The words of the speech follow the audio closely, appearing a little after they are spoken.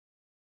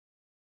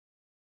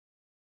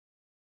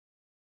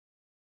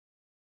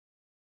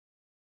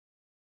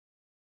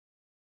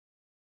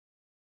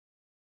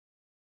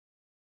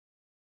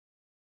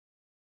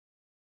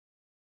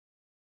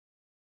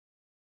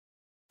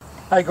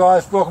Hey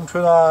guys, welcome to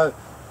another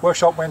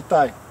Workshop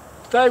Wednesday.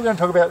 Today we're going to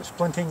talk about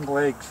splinting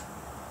legs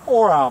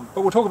or arm,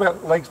 but we'll talk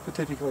about legs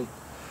specifically.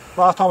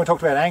 Last time we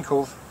talked about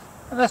ankles,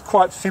 and that's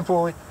quite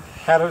simple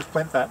how to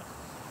splint that.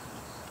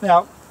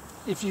 Now,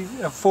 if you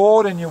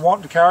afford and you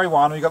want to carry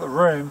one or you've got the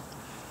room,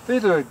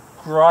 these are a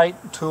great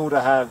tool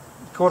to have.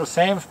 It's called a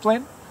SAM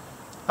splint,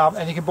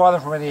 and you can buy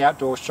them from any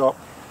outdoor shop.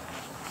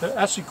 They're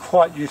actually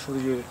quite useful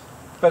to use.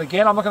 But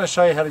again, I'm not going to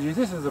show you how to use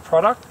this as a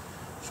product,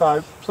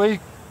 so please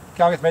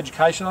go and get some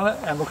education on it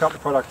and look up the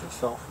product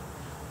itself.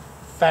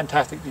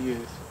 Fantastic to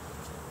use.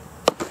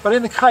 But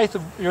in the case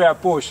of you're out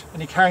bush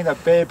and you're carrying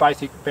that bare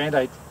basic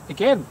band-aid,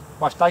 again,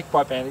 my snake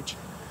bite bandage,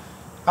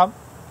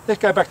 let's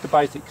go back to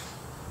basics.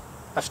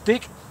 A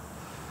stick,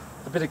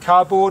 a bit of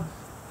cardboard,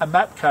 a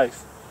map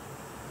case,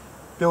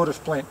 build a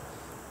splint.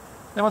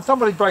 Now when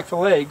somebody breaks a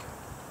leg,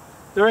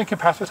 they're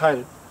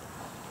incapacitated.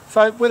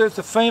 So whether it's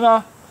a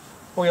femur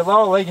or your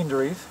lower leg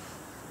injuries,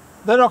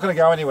 they're not going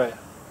to go anywhere.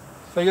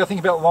 So you've got to think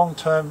about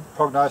long-term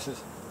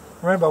prognosis.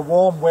 Remember,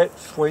 warm, wet,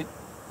 sweet,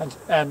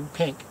 and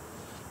pink.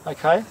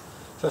 Okay?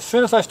 So as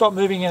soon as they stop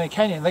moving in a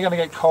canyon, they're going to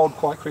get cold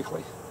quite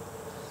quickly.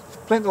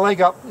 Splint the leg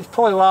up is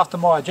probably last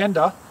on my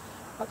agenda.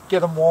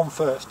 Get them warm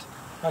first.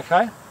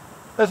 Okay?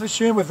 Let's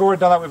assume we've already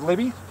done that with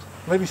Libby.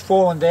 Libby's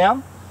fallen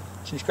down.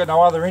 She's got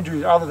no other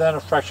injuries other than a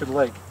fractured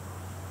leg.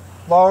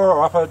 Lower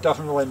or upper, it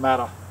doesn't really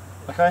matter.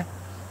 Okay?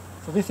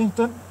 For this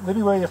instant,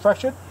 Libby, where you're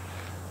fractured?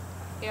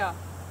 Yeah.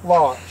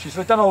 Lower. She's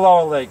done a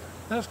lower leg.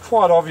 That's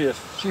quite obvious.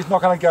 She's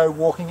not going to go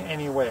walking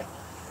anywhere.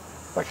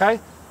 Okay?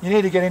 You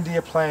need to get into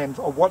your plans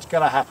of what's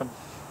going to happen.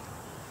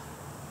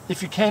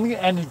 If you can,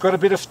 and you've got a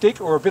bit of stick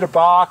or a bit of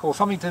bark or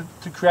something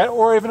to create,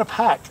 or even a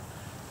pack,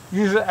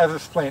 use it as a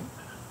splint.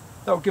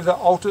 That will give the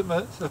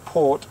ultimate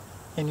support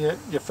in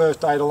your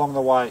first aid along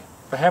the way,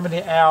 for how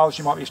many hours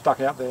you might be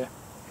stuck out there.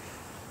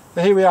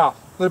 But here we are.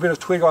 A little bit of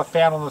twig I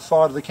found on the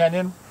side of the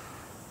canyon.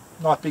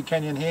 Nice big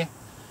canyon here.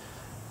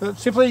 But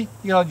simply,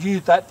 you're going to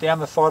use that down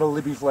the side of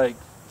Libby's leg.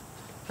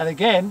 And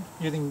again,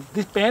 using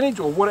this bandage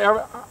or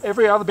whatever,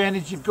 every other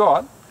bandage you've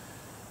got,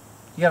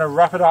 you're going to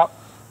wrap it up,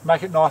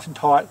 make it nice and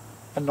tight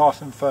and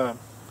nice and firm.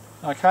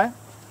 Okay?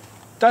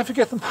 Don't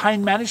forget some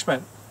pain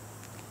management.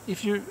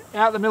 If you're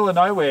out in the middle of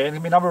nowhere, and it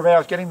can be a number of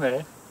hours getting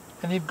there,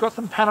 and you've got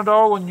some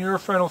Panadol or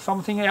Nurofen or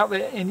something out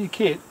there in your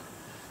kit,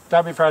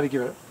 don't be afraid to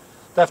give it.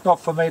 That's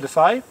not for me to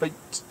say, but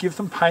give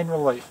some pain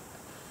relief.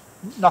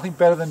 Nothing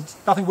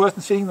worse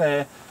than sitting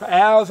there for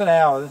hours and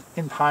hours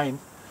in pain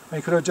when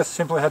you could have just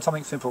simply had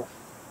something simple.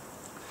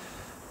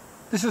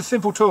 This is a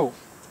simple tool.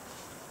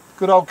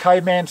 Good old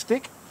caveman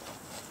stick.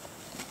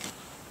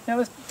 Now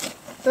let's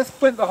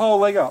splint the whole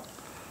leg up.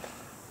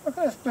 I'm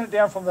going to splint it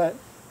down from that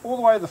all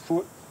the way to the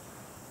foot,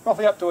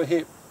 roughly up to a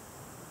hip.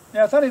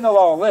 Now it's only in the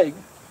lower leg,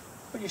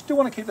 but you still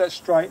want to keep that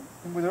straight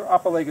and with your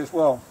upper leg as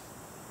well.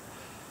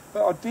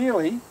 But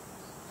ideally,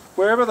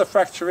 wherever the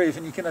fracture is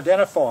and you can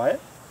identify it,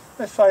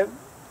 let's say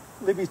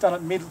Libby's done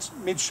it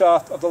mid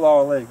shaft of the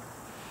lower leg.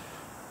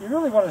 You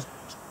really want to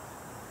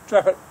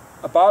strap it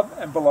above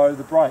and below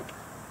the break.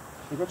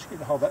 You've got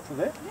to hold that for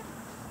there. Yeah.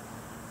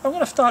 I'm going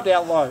to start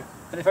down low,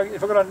 and if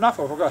I've got enough,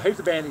 or if I've got heaps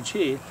of bandage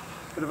here,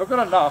 but if I've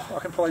got enough, I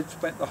can probably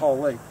splint the whole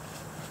leg.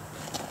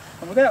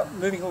 And without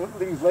moving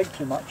Libby's leg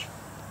too much,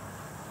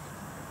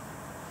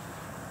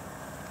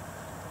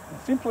 and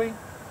simply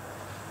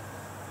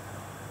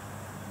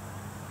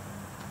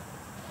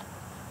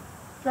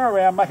go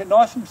around, make it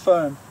nice and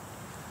firm.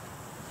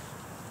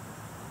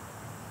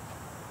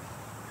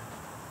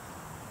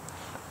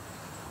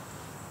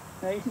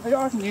 Now you can see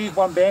I can use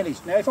one bandage.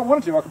 Now if I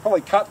wanted to, I could probably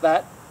cut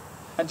that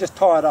and just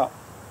tie it up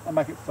and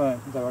make it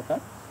firm. Is that okay?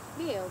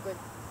 Yeah, all good.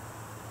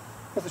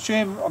 Let's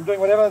assume I'm doing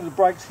whatever, the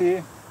breaks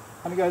here.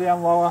 I'm going to go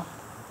down lower.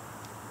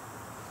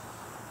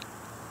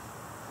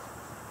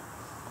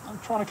 I'm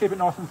trying to keep it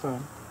nice and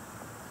firm.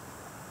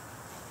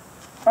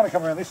 Trying to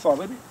come around this side,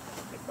 Libby.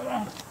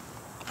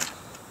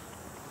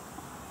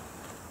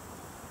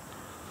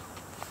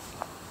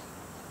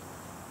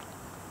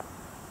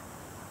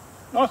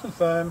 Nice and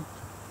firm,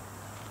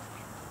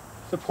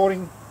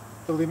 supporting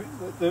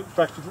the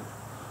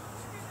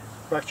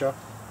fracture.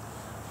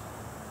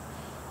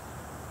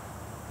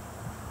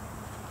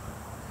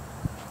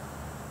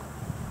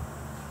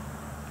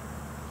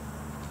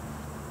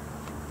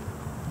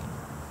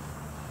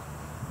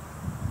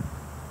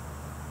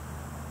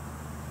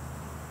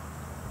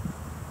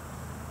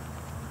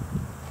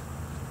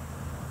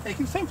 You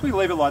can simply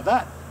leave it like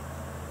that.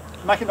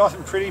 Make it nice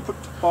and pretty, put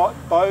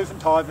bows and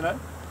ties in it.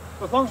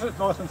 As long as it's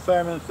nice and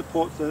firm and it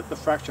supports the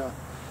fracture,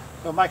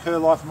 it'll make her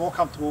life more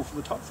comfortable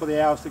for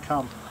the hours to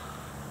come.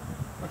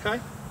 Okay?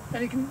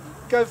 And you can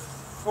go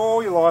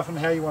for your life and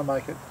how you want to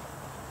make it.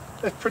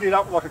 Let's pretty it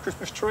up like a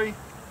Christmas tree.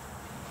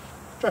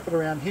 Strap it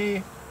around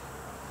here.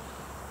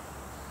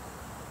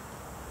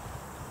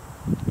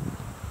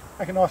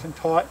 Make it nice and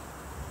tight.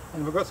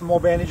 And if I've got some more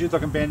bandages, I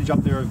can bandage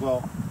up there as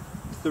well.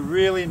 To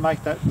really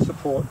make that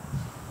support.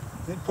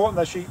 It's important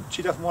that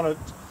she doesn't want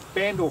to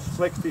bend or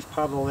flex this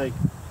part of the leg.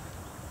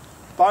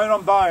 Bone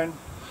on bone,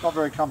 not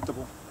very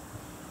comfortable.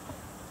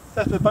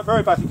 That's a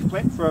very basic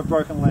splint for a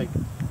broken leg.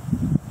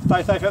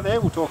 Stay safe out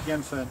there, we'll talk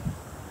again soon.